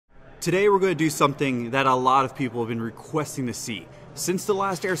Today we're going to do something that a lot of people have been requesting to see. Since the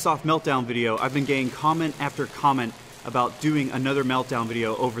last Airsoft Meltdown video, I've been getting comment after comment about doing another Meltdown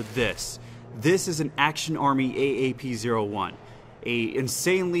video over this. This is an Action Army AAP-01, a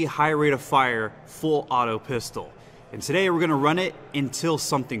insanely high rate of fire full auto pistol. And today we're going to run it until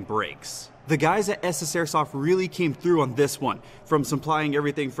something breaks. The guys at USAirsoft really came through on this one, from supplying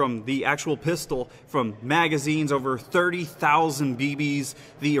everything from the actual pistol, from magazines, over 30,000 BBs,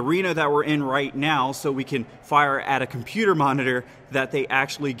 the arena that we're in right now so we can fire at a computer monitor that they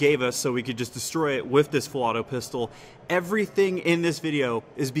actually gave us so we could just destroy it with this full auto pistol. Everything in this video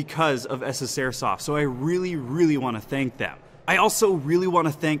is because of USAirsoft, so I really want to thank them. I also really want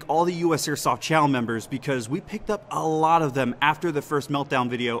to thank all the USAirsoft channel members because we picked up a lot of them after the first Meltdown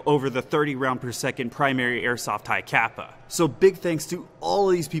video over the 30 round per second primary airsoft high kappa. So big thanks to all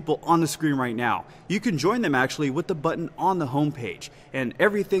of these people on the screen right now. You can join them actually with the button on the homepage, and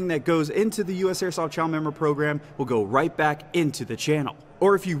everything that goes into the USAirsoft channel member program will go right back into the channel.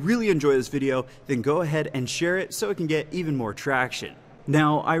 Or if you really enjoy this video, then go ahead and share it so it can get even more traction.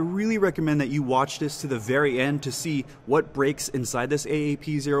 Now, I really recommend that you watch this to the very end to see what breaks inside this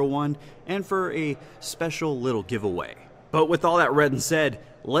AAP-01 and for a special little giveaway. But with all that read and said,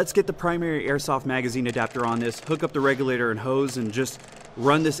 let's get the primary airsoft magazine adapter on this, hook up the regulator and hose, and just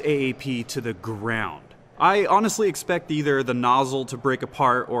run this AAP to the ground. I honestly expect either the nozzle to break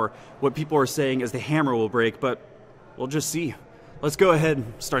apart or what people are saying is the hammer will break, but we'll just see. Let's go ahead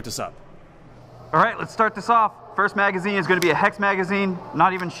and start this up. All right, let's start this off. First magazine is going to be a hex magazine.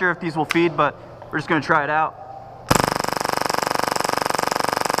 Not even sure if these will feed, but we're just going to try it out.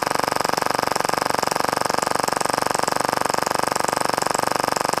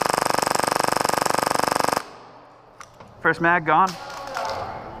 First mag gone.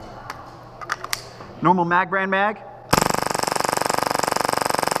 Normal mag brand mag.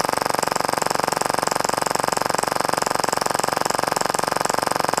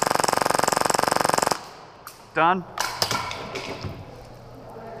 Done.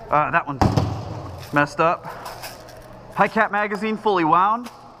 That one's messed up. High cap magazine fully wound.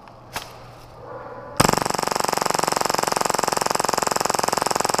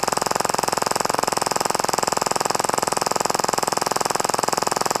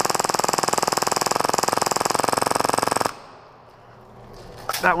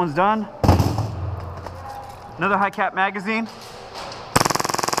 That one's done. Another high cap magazine.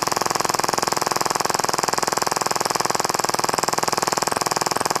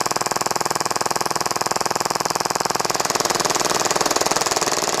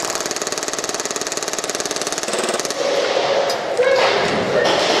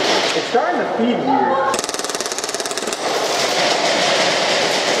 Starting to feed weird.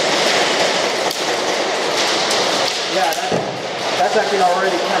 Yeah, that's actually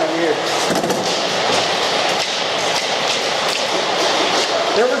already kind of weird.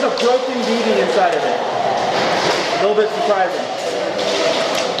 There was a broken BB inside of it. A little bit surprising.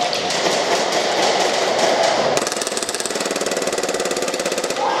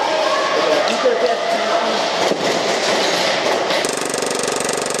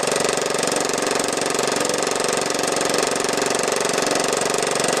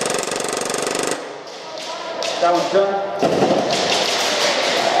 That one's done.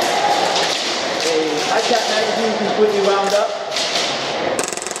 A high cap magazine completely wound up.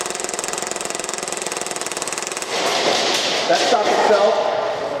 That stopped itself,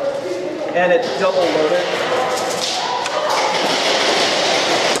 and it's double loaded.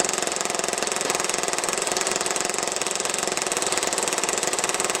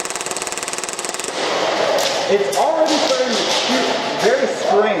 It's already starting to shoot very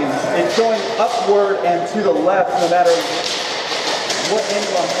strange. It's going upward and to the left no matter what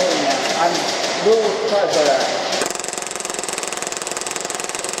angle I'm holding at. I'm a little surprised by that.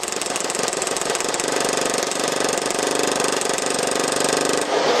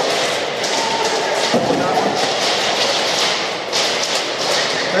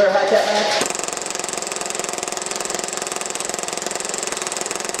 Another high cap mag.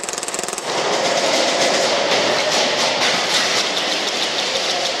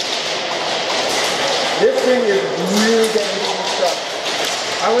 This thing is really getting mixed up.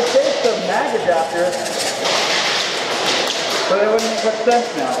 I would say it's the mag adapter, but it wouldn't make much sense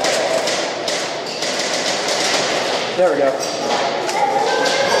now. There we go.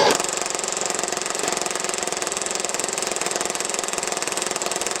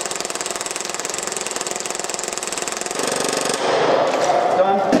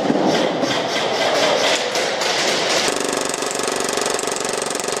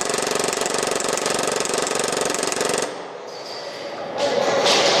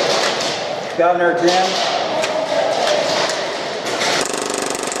 Governor Jim.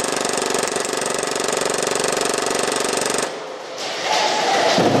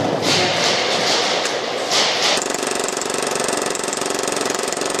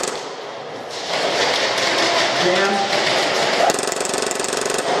 Jam.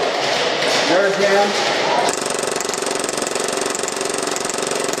 There's jam.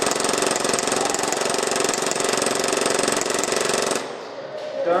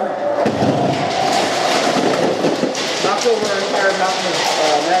 Done. Knocked over an entire mountain of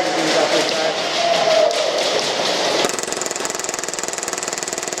magazines off this side.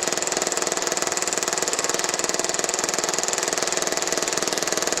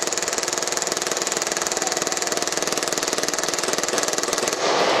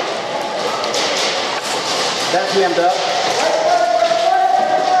 That jammed up.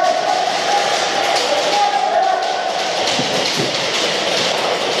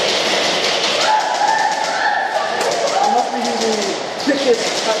 I must be using the thickest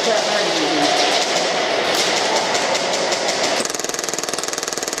high-cap magazine.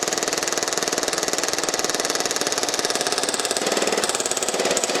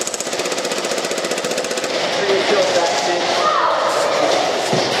 Really killed that snake.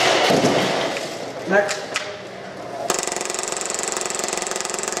 Next.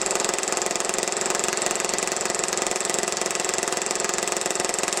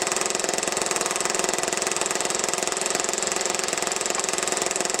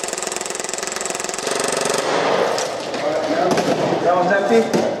 That one's empty.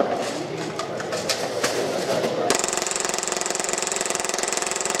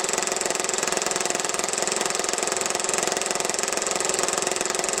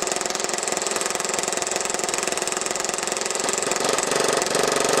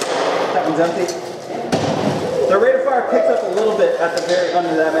 That one's empty. The rate of fire picks up a little bit at the very end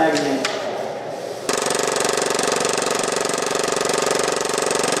of that magazine.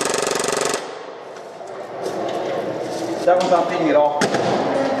 That one's not feeding at all.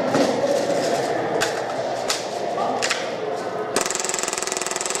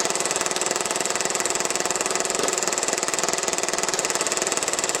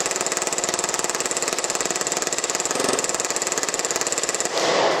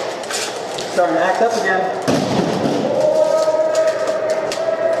 Starting to act up again.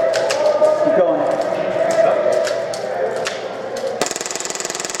 Keep going.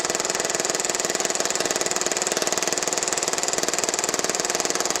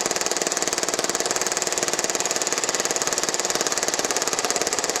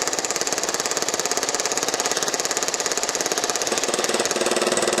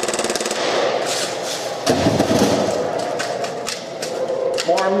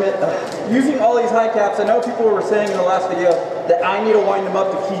 Using all these high caps, I know people were saying in the last video that I need to wind them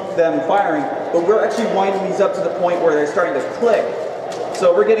up to keep them firing, but we're actually winding these up to the point where they're starting to click.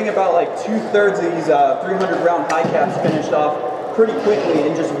 So we're getting about like 2/3 of these 300 round high caps finished off pretty quickly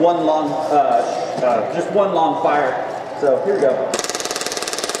in just one long fire. So here we go.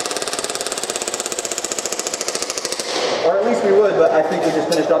 Or at least we would, but I think we just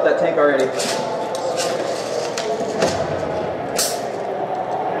finished off that tank already.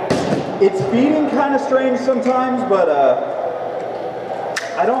 It's feeding kind of strange sometimes, but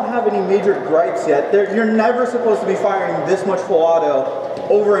I don't have any major gripes yet. You're never supposed to be firing this much full auto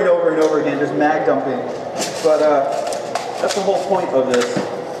over and over and over again, just mag dumping. But that's the whole point of this.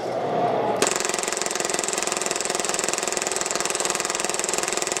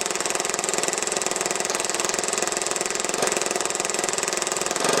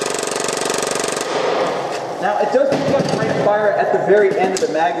 Now it does pick up rate of fire at the very end of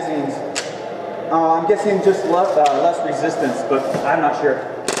the magazines. I'm guessing just less resistance, but I'm not sure.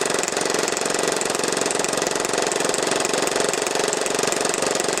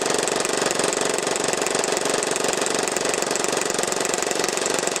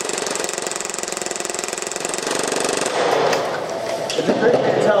 It's a great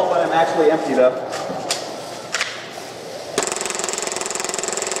way to tell when I'm actually empty though.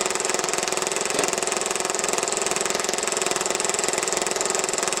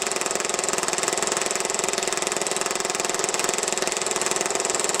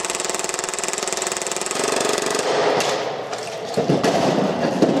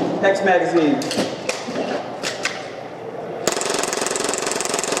 Next magazine.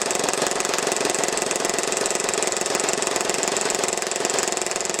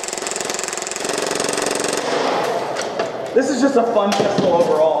 This is just a fun pistol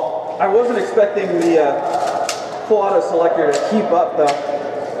overall. I wasn't expecting the full auto selector to keep up though.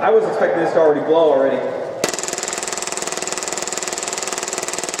 I was expecting this to already blow already.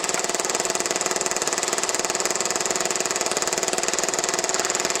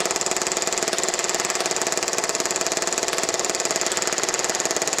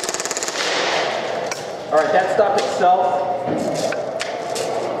 dead stock itself.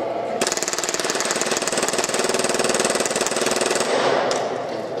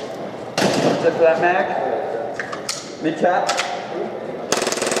 Zip for that mag. Mid cap.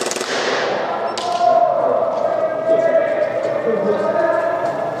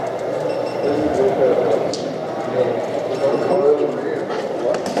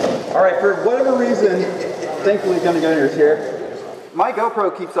 All right, for whatever reason, thankfully Gunner's here. My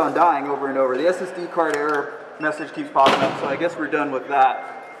GoPro keeps on dying over and over. The SSD card error message keeps popping up, so I guess we're done with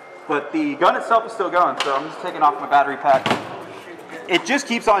that. But the gun itself is still going, so I'm just taking off my battery pack. It just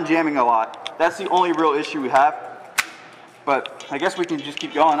keeps on jamming a lot. That's the only real issue we have. But I guess we can just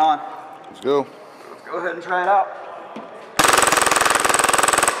keep going on. Let's go. Let's go ahead and try it out.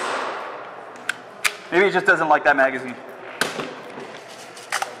 Maybe it just doesn't like that magazine.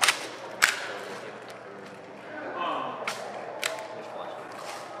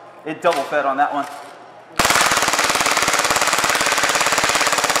 It double fed on that one.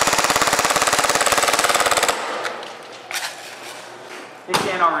 It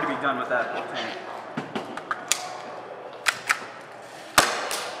can already be done with that tank.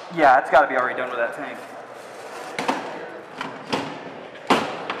 Yeah, it's got to be already done with that tank.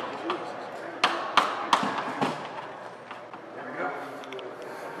 There we go.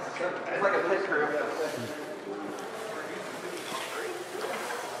 It's like a pit crew.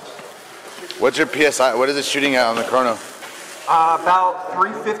 What's your PSI? What is it shooting at on the chrono? About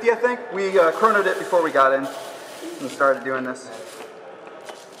 350, I think. We chronoed it before we got in and started doing this.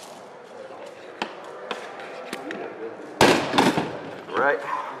 Right.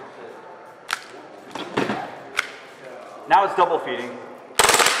 Now it's double feeding.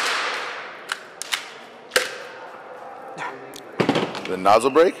 The nozzle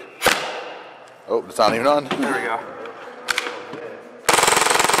break? Oh, it's not even on. There we go.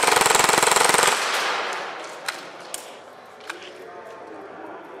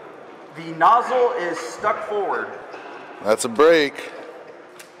 The nozzle is stuck forward. That's a break.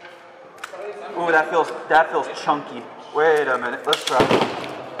 Ooh, that feels chunky. Wait a minute, let's try.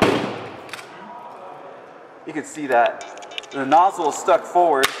 You can see that. The nozzle is stuck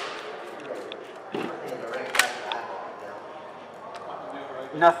forward.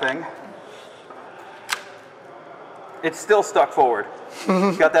 Nothing. It's still stuck forward.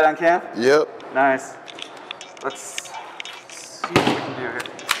 Got that on cam? Yep. Nice. Let's see what we can do here.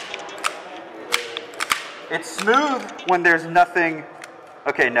 It's smooth when there's nothing.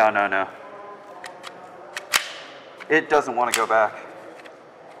 Okay, no. It doesn't want to go back.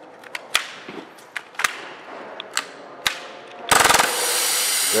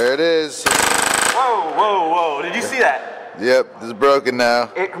 There it is. Whoa. Did you see that? Yep, it's broken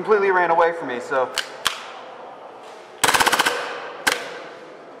now. It completely ran away from me, so.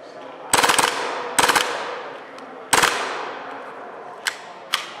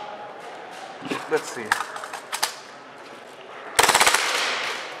 Let's see.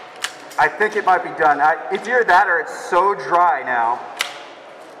 I think it might be done. It's either that or it's so dry now.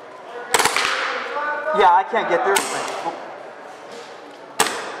 Yeah, I can't get through.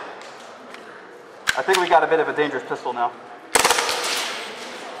 I think we got a bit of a dangerous pistol now.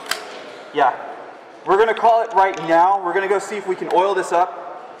 Yeah. We're going to call it right now. We're going to go see if we can oil this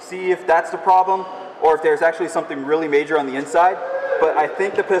up, see if that's the problem, or if there's actually something really major on the inside. But I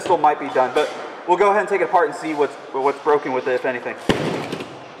think the pistol might be done. But we'll go ahead and take it apart and see what's broken with it, if anything.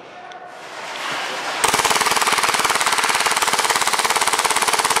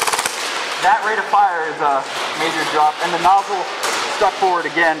 That rate of fire is a major drop, and the nozzle stuck forward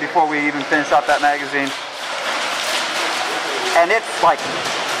again before we even finish off that magazine. And it's like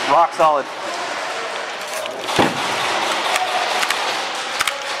rock solid.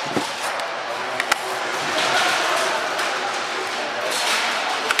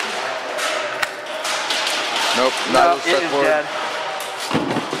 Nope, No, stuck it is forward. dead.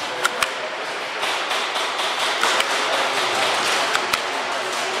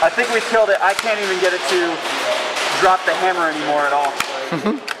 I think we killed it. I can't even get it to drop the hammer anymore at all.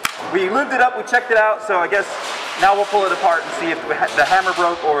 We lubed it up, we checked it out, so I guess now we'll pull it apart and see if the hammer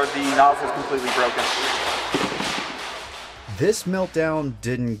broke or the nozzle is completely broken. This meltdown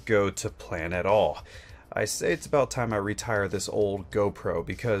didn't go to plan at all. I say it's about time I retire this old GoPro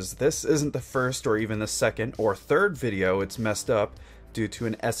because this isn't the first or even the second or third video it's messed up due to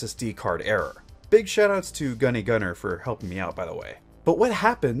an SSD card error. Big shoutouts to Gunner for helping me out, by the way. But what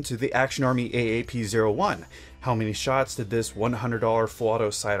happened to the Action Army AAP-01? How many shots did this $100 full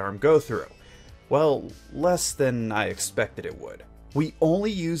auto sidearm go through? Well, less than I expected it would. We only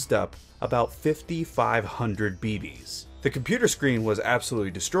used up about 5,500 BBs. The computer screen was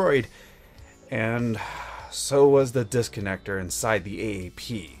absolutely destroyed, and so was the disconnector inside the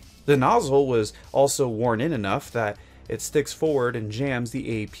AAP. The nozzle was also worn in enough that it sticks forward and jams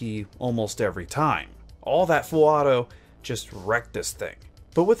the AAP almost every time. All that full auto just wrecked this thing.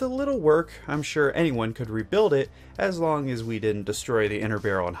 But with a little work, I'm sure anyone could rebuild it as long as we didn't destroy the inner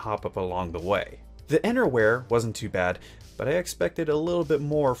barrel and hop up along the way. The inner wear wasn't too bad, but I expected a little bit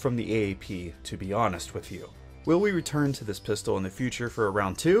more from the AAP, to be honest with you. Will we return to this pistol in the future for a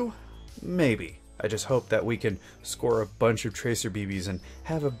round 2? Maybe. I just hope that we can score a bunch of tracer BBs and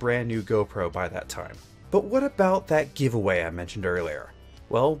have a brand new GoPro by that time. But what about that giveaway I mentioned earlier?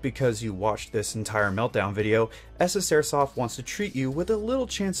 Well, because you watched this entire Meltdown video, USAirsoft wants to treat you with a little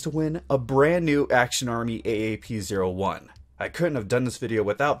chance to win a brand new Action Army AAP-01. I couldn't have done this video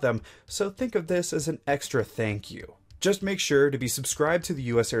without them, so think of this as an extra thank you. Just make sure to be subscribed to the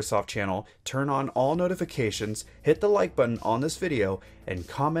USAirsoft channel, turn on all notifications, hit the like button on this video, and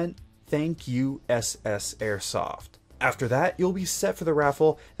comment "Thank you USAirsoft." After that, you'll be set for the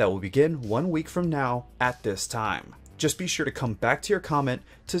raffle that will begin 1 week from now at this time. Just be sure to come back to your comment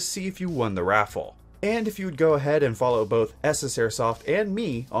to see if you won the raffle. And if you would go ahead and follow both USAirsoft and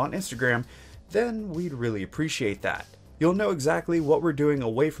me on Instagram, then we'd really appreciate that. You'll know exactly what we're doing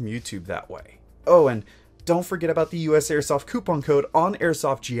away from YouTube that way. Oh, and don't forget about the USAirsoft coupon code on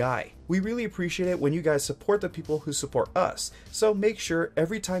Airsoft GI. We really appreciate it when you guys support the people who support us, so make sure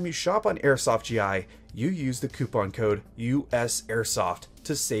every time you shop on Airsoft GI, you use the coupon code USAirsoft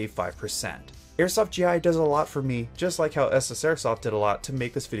to save 5%. Airsoft GI does a lot for me, just like how USAirsoft did a lot to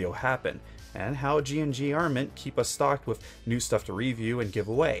make this video happen, and how G&G Armament keep us stocked with new stuff to review and give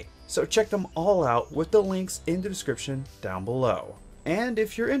away. So check them all out with the links in the description down below. And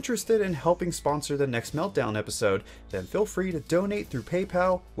if you're interested in helping sponsor the next Meltdown episode, then feel free to donate through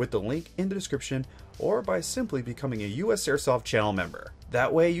PayPal with the link in the description, or by simply becoming a USAirsoft channel member.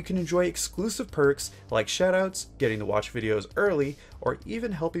 That way you can enjoy exclusive perks like shoutouts, getting to watch videos early, or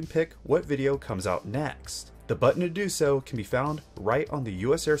even helping pick what video comes out next. The button to do so can be found right on the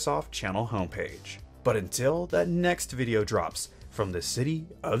USAirsoft channel homepage. But until that next video drops from the city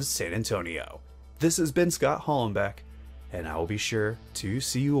of San Antonio, this has been Scott Hollenbeck, and I will be sure to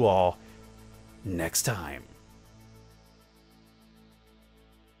see you all next time.